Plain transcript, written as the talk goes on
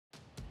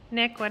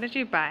Nick, what did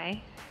you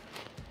buy?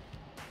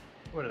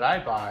 What did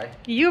I buy?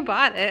 You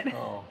bought it.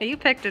 Oh. You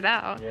picked it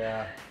out.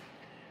 Yeah.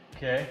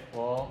 Okay,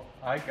 well,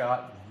 I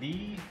got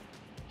the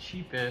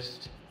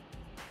cheapest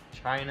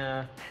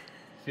China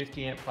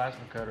 50 amp plasma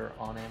cutter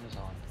on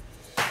Amazon.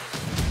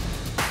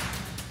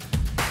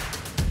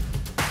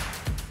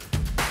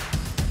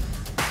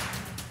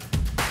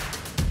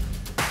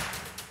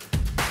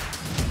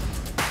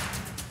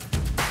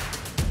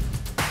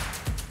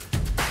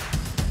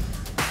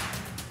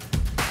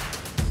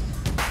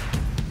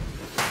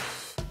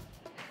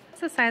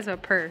 It's the size of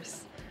a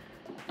purse.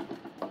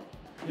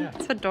 Yeah.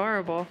 It's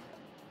adorable.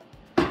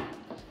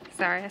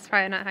 Sorry, that's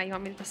probably not how you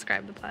want me to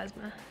describe the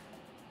plasma.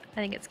 I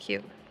think it's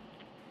cute.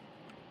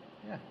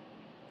 Yeah.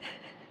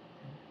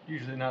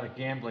 Usually not a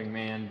gambling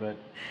man, but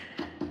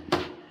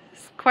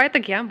It's quite the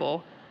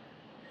gamble.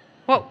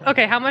 Whoa,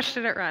 okay, how much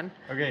did it run?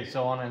 okay,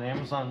 so on an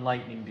Amazon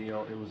Lightning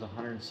deal, it was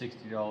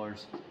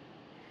 $160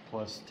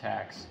 plus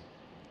tax.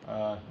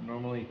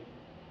 Normally,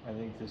 I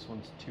think this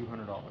one's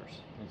 $200.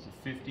 It's a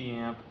 50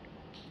 amp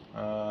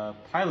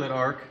pilot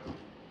arc.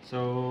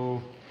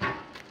 So I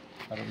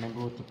don't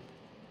remember what the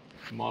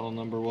model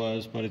number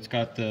was, but it's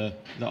got the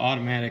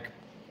automatic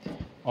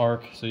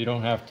arc, so you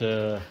don't have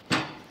to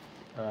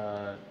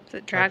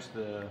touch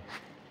the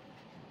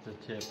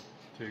tip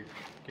to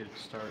get it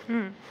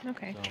started.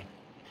 Okay. So,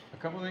 a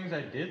couple of things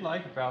I did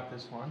like about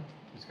this one.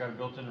 It's got a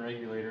built-in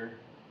regulator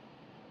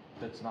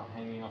that's not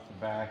hanging off the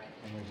back,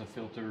 and there's a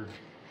filter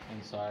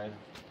inside.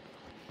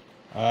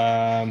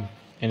 And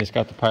it's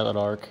got the pilot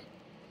arc.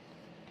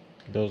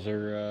 Those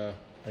are,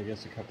 I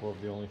guess, a couple of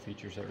the only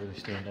features that really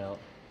stand out.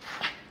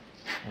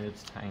 And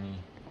it's tiny.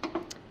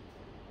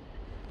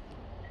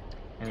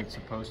 And it's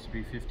supposed to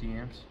be 50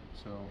 amps,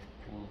 so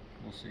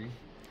we'll see.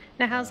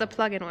 Now, how's the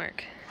plug-in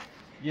work?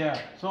 Yeah,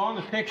 so on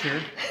the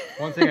picture,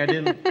 one thing I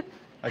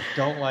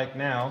don't like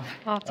now.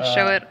 I'll have to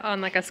show it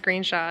on like a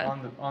screenshot.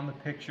 On the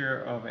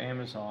picture of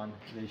Amazon,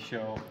 they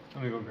show.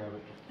 Let me go grab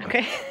it.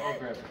 Okay. I'll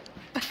grab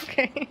it.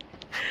 Okay.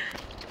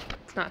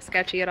 It's not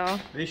sketchy at all.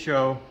 They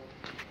show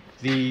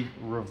the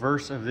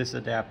reverse of this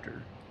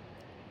adapter.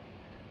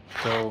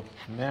 So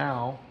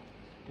now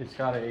it's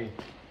got a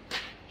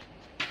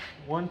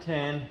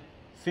 110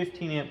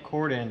 15 amp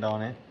cord end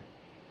on it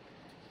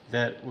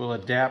that will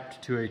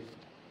adapt to a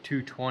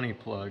 220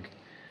 plug.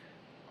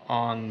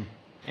 On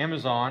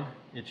Amazon,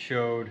 it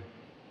showed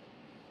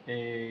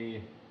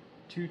a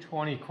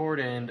 220 cord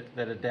end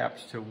that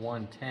adapts to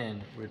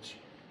 110, which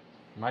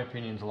in my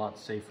opinion is a lot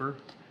safer.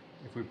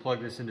 If we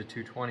plug this into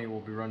 220, we'll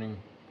be running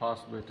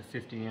possibly up to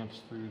 50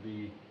 amps through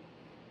the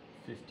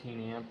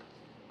 15 amp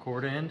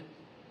cord end.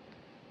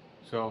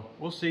 So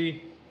we'll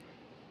see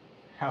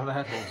how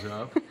that holds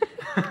up.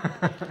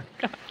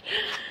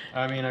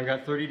 I mean, I've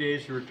got 30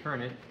 days to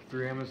return it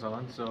through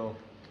Amazon, so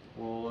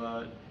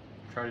we'll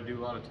try to do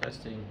a lot of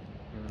testing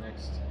in the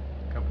next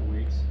couple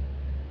weeks.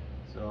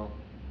 So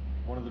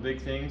one of the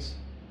big things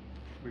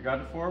we got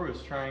it for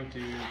was trying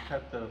to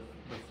cut the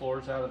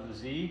floors out of the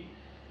Z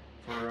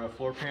for a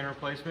floor pan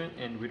replacement,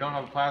 and we don't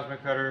have a plasma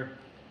cutter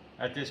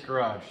at this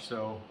garage,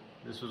 so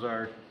this was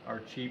our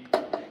cheap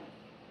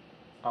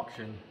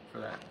option for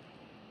that.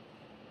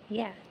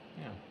 Yeah.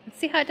 Yeah. Let's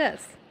see how it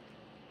does.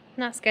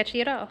 Not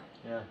sketchy at all.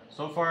 Yeah.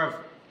 So far I've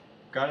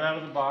got it out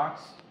of the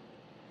box,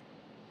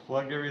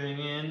 plugged everything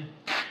in.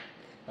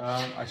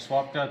 I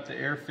swapped out the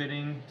air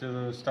fitting to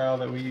the style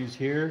that we use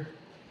here.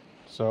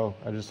 So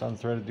I just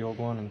unthreaded the old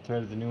one and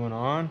threaded the new one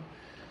on.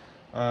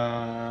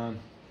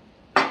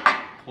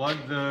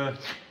 Plugged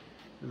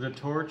the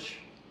torch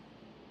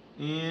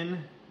in.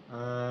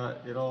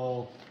 It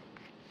all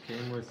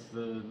came with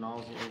the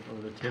nozzle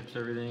or the tips,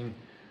 everything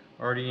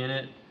already in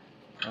it.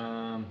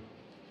 I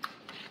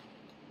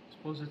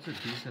suppose it's a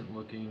decent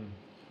looking.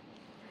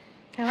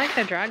 I like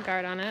the drag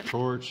guard on it.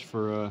 Torch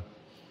for a,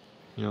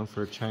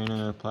 for a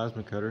China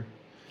plasma cutter.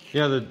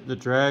 Yeah, the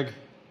drag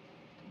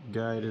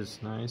guide is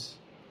nice,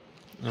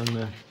 and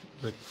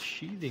the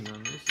sheathing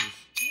on this is.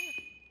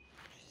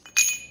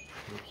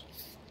 Oops.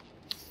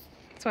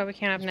 That's why we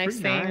can't have nice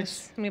things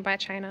nice. when we buy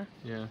China.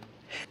 Yeah.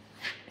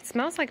 It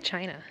smells like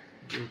China.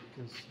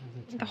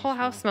 The whole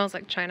house smells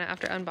like China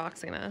after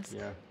unboxing this.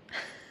 Yeah.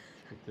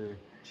 With the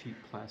cheap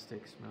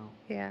plastic smell.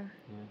 Yeah.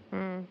 Yeah.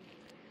 Mm.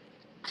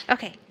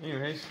 Okay.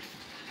 Anyways,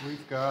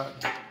 we've got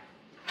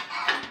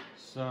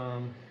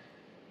some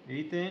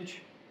 1/8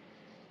 inch,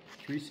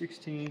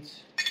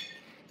 3/16,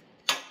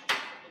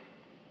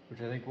 which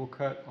I think we'll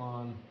cut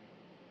on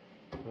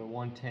the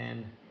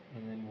 110,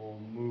 and then we'll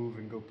move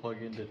and go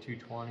plug into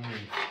 220 and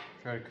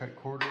try to cut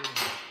quarters.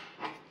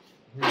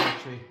 Here's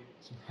actually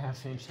some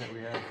 1/2 inch that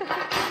we have,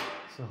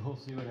 so we'll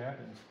see what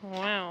happens.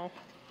 Wow.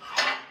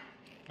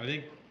 I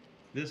think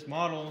this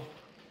model,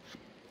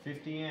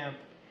 50 amp,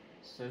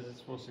 says it's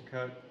supposed to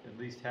cut at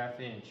least 1/2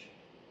 inch,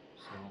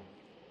 so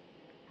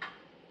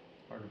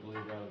hard to believe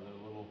out of the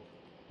little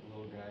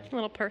guy.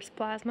 Little purse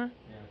plasma.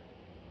 Yeah.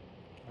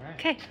 All right.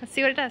 Okay, let's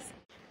see what it does.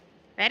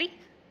 Ready?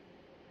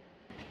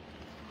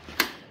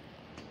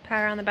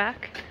 Power on the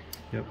back.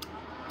 Yep.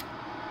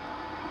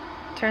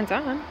 Turns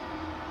on.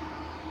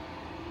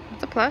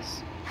 It's a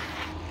plus.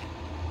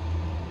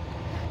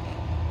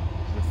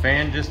 Is the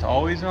fan just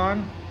always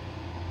on?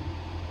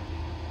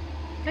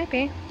 Might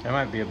be. That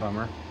might be a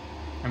bummer.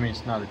 I mean,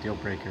 it's not a deal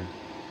breaker.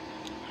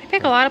 I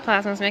think a lot of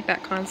plasmas make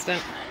that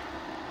constant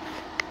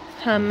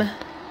hum.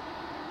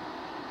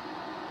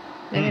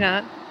 Maybe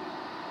not.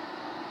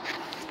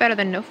 It's better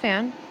than no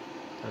fan.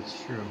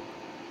 That's true.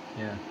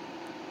 Yeah.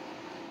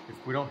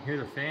 If we don't hear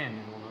the fan,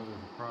 then we'll know there's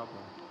a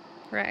problem.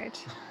 Right.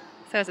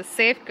 So as a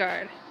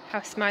safeguard,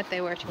 how smart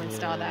they were to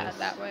install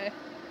that way.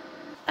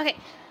 Okay,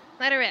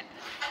 let her rip.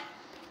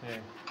 Okay.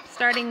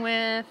 Starting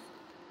with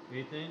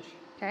 1/8 inch.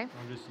 Okay.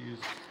 I'll just use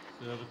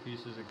the other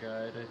piece as a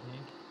guide, I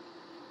think.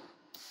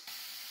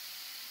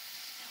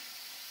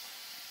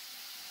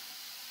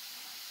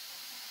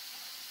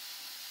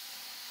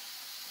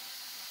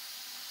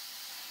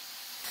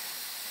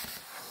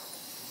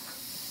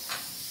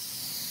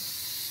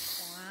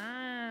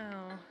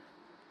 Wow.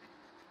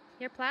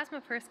 Your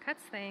plasma first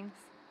cuts things.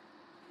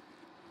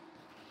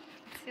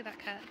 Let's see that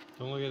cut.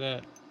 Don't look at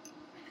that.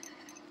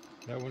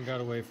 That one got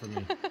away from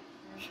me.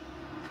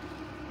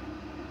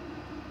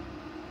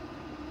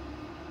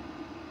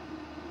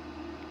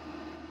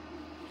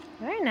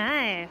 Very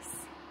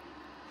nice.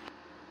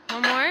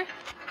 One more?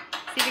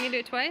 See if you can do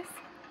it twice?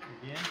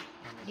 Again?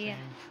 On the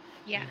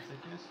Yeah. same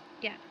thickness?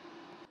 Yeah.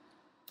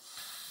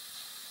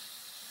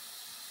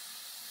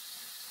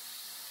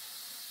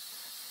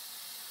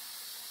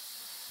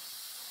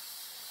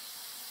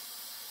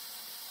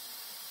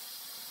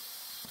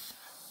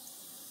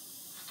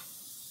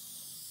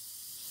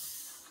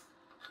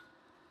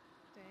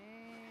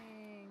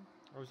 Dang.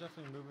 I was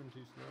definitely moving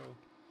too slow.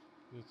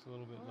 It's a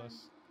little bit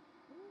less.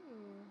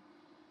 Ooh.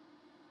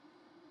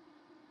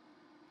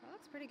 That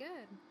looks pretty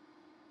good.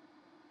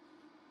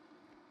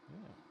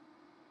 Yeah.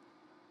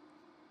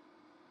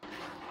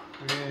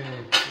 Okay,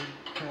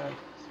 we've got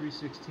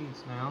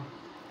 3/16 now.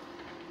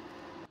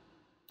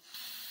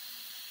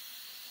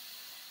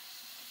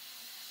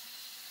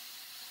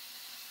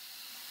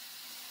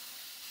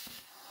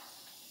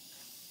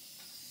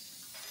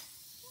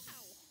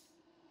 Wow.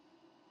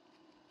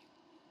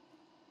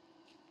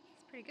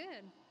 That's pretty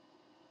good.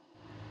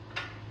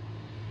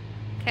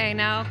 Okay,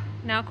 now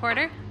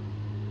quarter.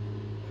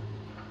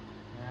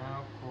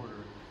 Now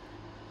quarter.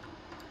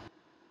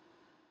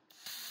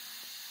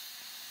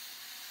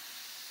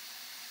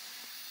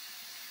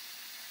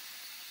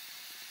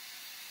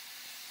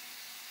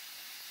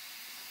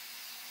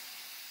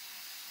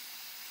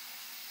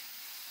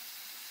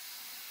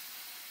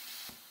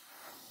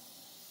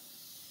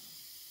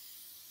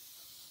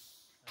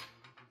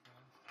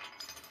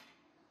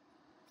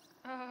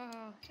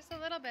 Oh, just a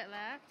little bit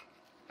left,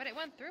 but it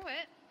went through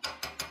it.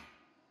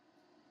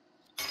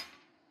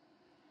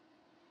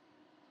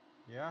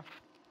 Yeah?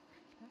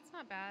 That's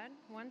not bad.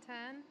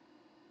 110.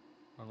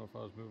 I don't know if I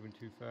was moving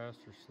too fast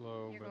or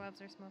slow, Your but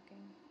gloves are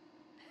smoking.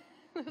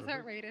 Those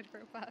aren't rated for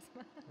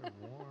plasma. they're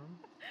warm.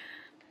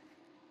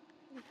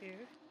 Thank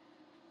you.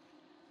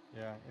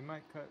 Yeah, it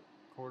might cut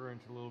quarter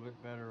inch a little bit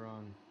better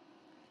on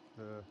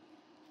the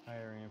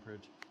higher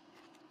amperage.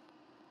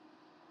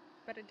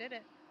 But it did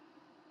it.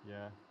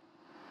 Yeah.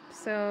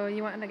 So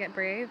you want to get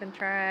brave and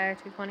try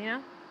 220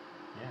 now?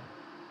 Yeah.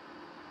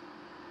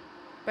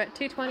 But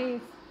 220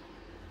 's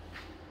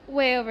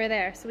way over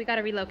there, so we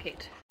gotta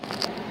relocate.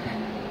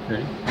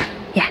 Okay.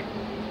 Yeah.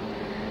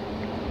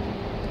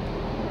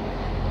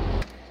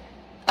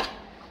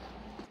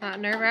 Not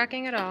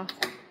nerve-wracking at all.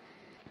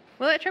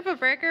 Will it trip a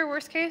breaker,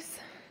 worst case?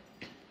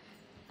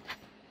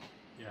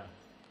 Yeah.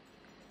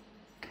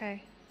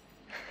 Okay.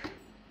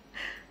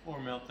 Or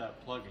melt that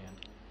plug in.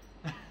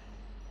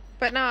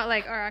 But not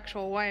like our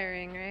actual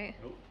wiring, right?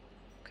 Nope.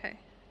 Okay.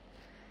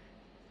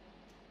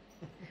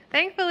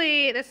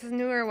 Thankfully, this is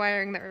newer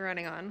wiring that we're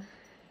running on.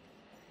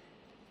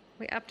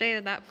 We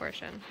updated that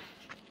portion.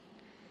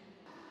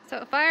 So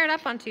it fired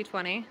up on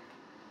 220.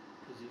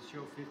 Does it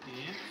show 50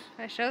 amps?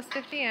 It shows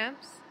 50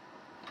 amps.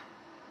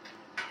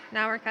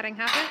 Now we're cutting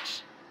 1/2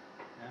 inch.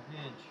 1/2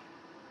 inch.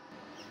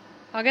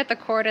 I'll get the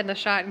cord in the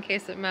shot in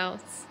case it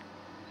melts.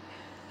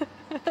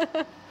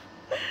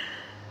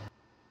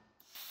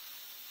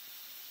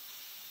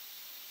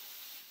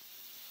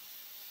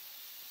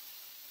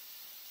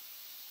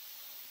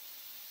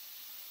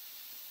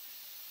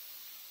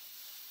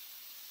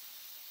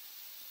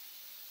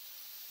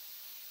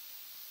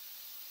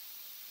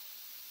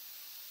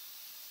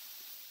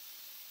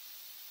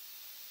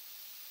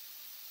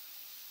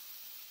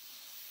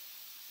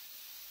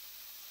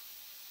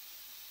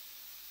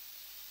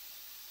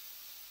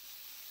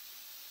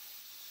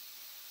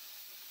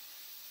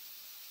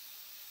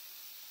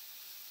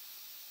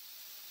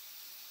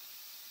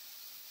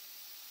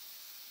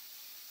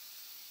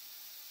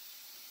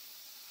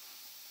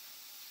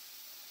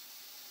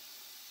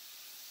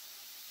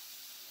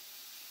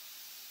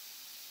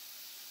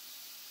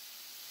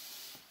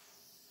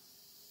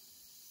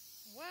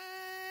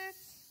 What?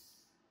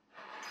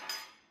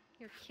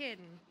 You're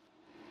kidding.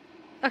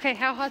 Okay,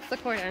 how hot's the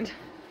cord end?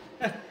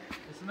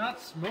 It's not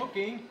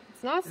smoking.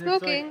 It's not And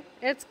smoking.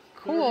 It's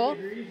cool.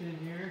 30 degrees in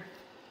here.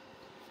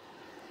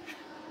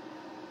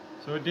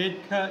 So it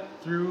did cut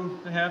through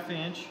the 1/2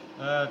 inch.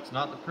 It's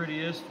not the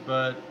prettiest,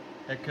 but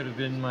that could have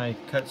been my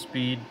cut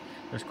speed.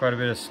 There's quite a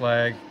bit of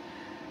slag.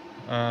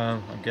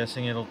 I'm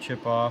guessing it'll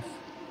chip off.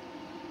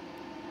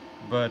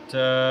 But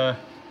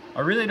I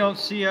really don't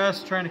see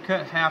us trying to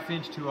cut 1/2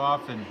 inch too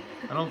often.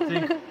 I don't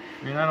think,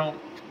 I mean, I don't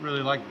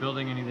really like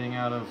building anything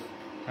out of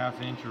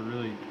 1/2 inch or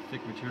really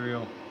thick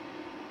material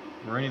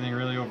or anything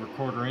really over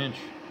 1/4 inch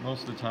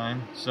most of the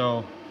time.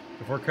 So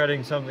if we're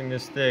cutting something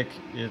this thick,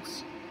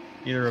 it's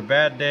either a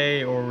bad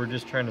day or we're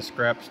just trying to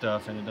scrap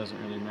stuff and it doesn't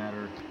really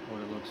matter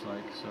what it looks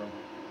like. So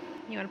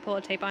you want to pull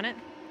a tape on it?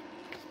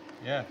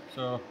 Yeah,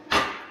 so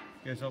if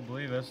you guys don't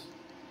believe us,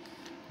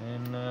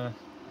 and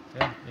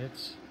yeah,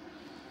 it's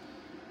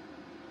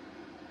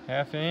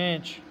 1/2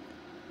 inch.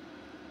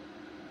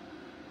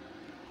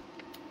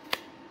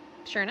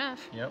 Sure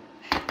enough. Yep.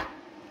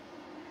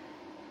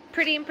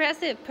 Pretty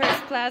impressive,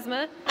 purse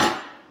plasma.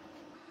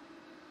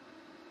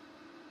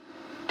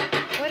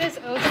 What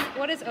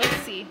is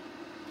OC?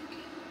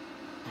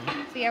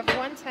 So you have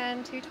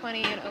 110,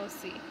 220, and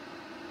OC.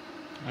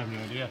 I have no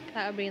idea.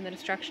 That would be in the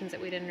instructions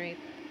that we didn't read.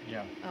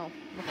 Yeah. Oh,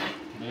 okay.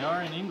 They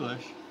are in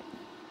English.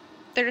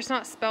 They're just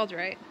not spelled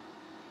right.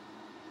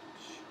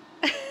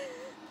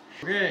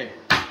 Okay.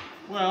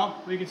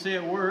 Well, we can say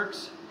it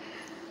works.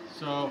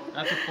 So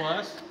that's a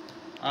plus.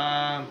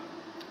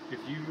 If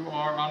you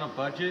are on a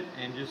budget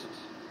and just,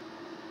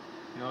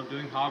 you know,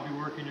 doing hobby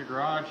work in your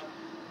garage,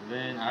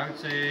 then I would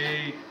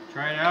say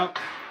try it out.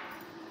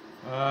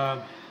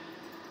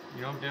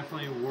 You know,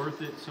 definitely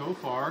worth it so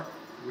far.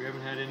 We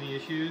haven't had any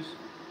issues.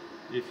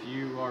 If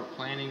you are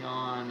planning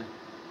on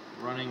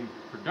running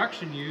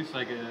production use,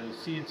 like a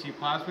CNC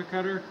plasma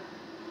cutter,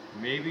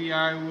 maybe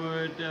I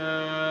would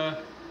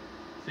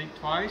think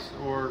twice,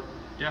 or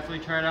definitely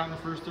try it out in the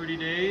first 30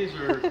 days,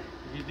 or if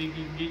you think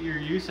you can get your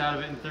use out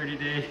of it in 30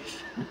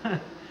 days.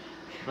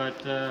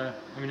 But I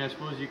mean, I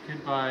suppose you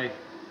could buy,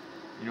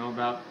 you know,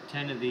 about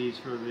 10 of these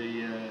for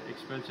the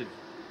expensive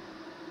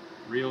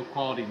real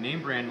quality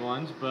name brand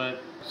ones,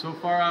 but so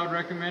far I would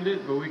recommend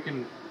it, but we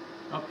can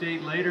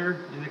update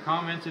later in the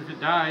comments if it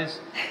dies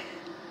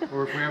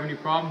or if we have any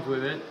problems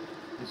with it.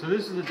 And so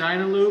this is the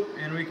Dynaloop,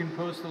 and we can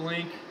post the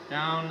link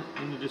down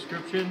in the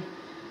description,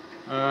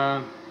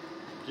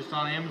 just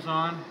on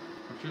Amazon.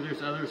 I'm sure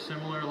there's others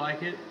similar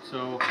like it,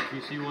 so if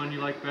you see one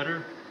you like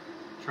better,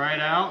 try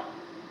it out,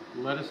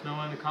 let us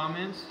know in the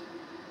comments.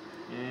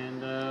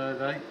 And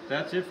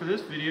that's it for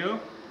this video.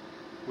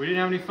 We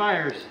didn't have any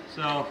fires,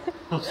 so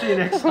we'll see you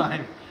next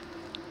time.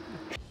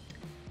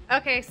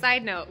 Okay,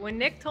 side note, when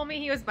Nick told me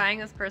he was buying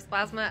this purse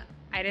plasma,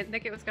 I didn't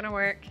think it was gonna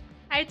work.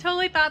 I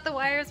totally thought the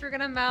wires were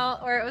gonna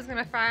melt or it was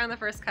gonna fry on the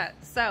first cut.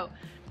 So,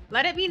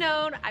 let it be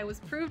known, I was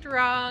proved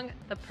wrong,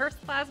 the purse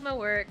plasma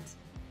worked,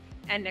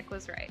 and Nick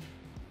was right.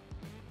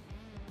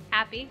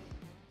 Happy?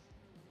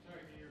 Sorry,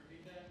 can you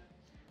repeat that?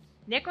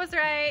 Nick was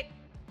right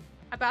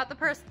about the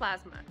purse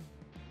plasma.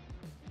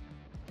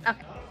 Okay. Not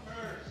a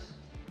purse.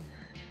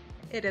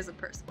 It is a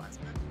purse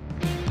plasma.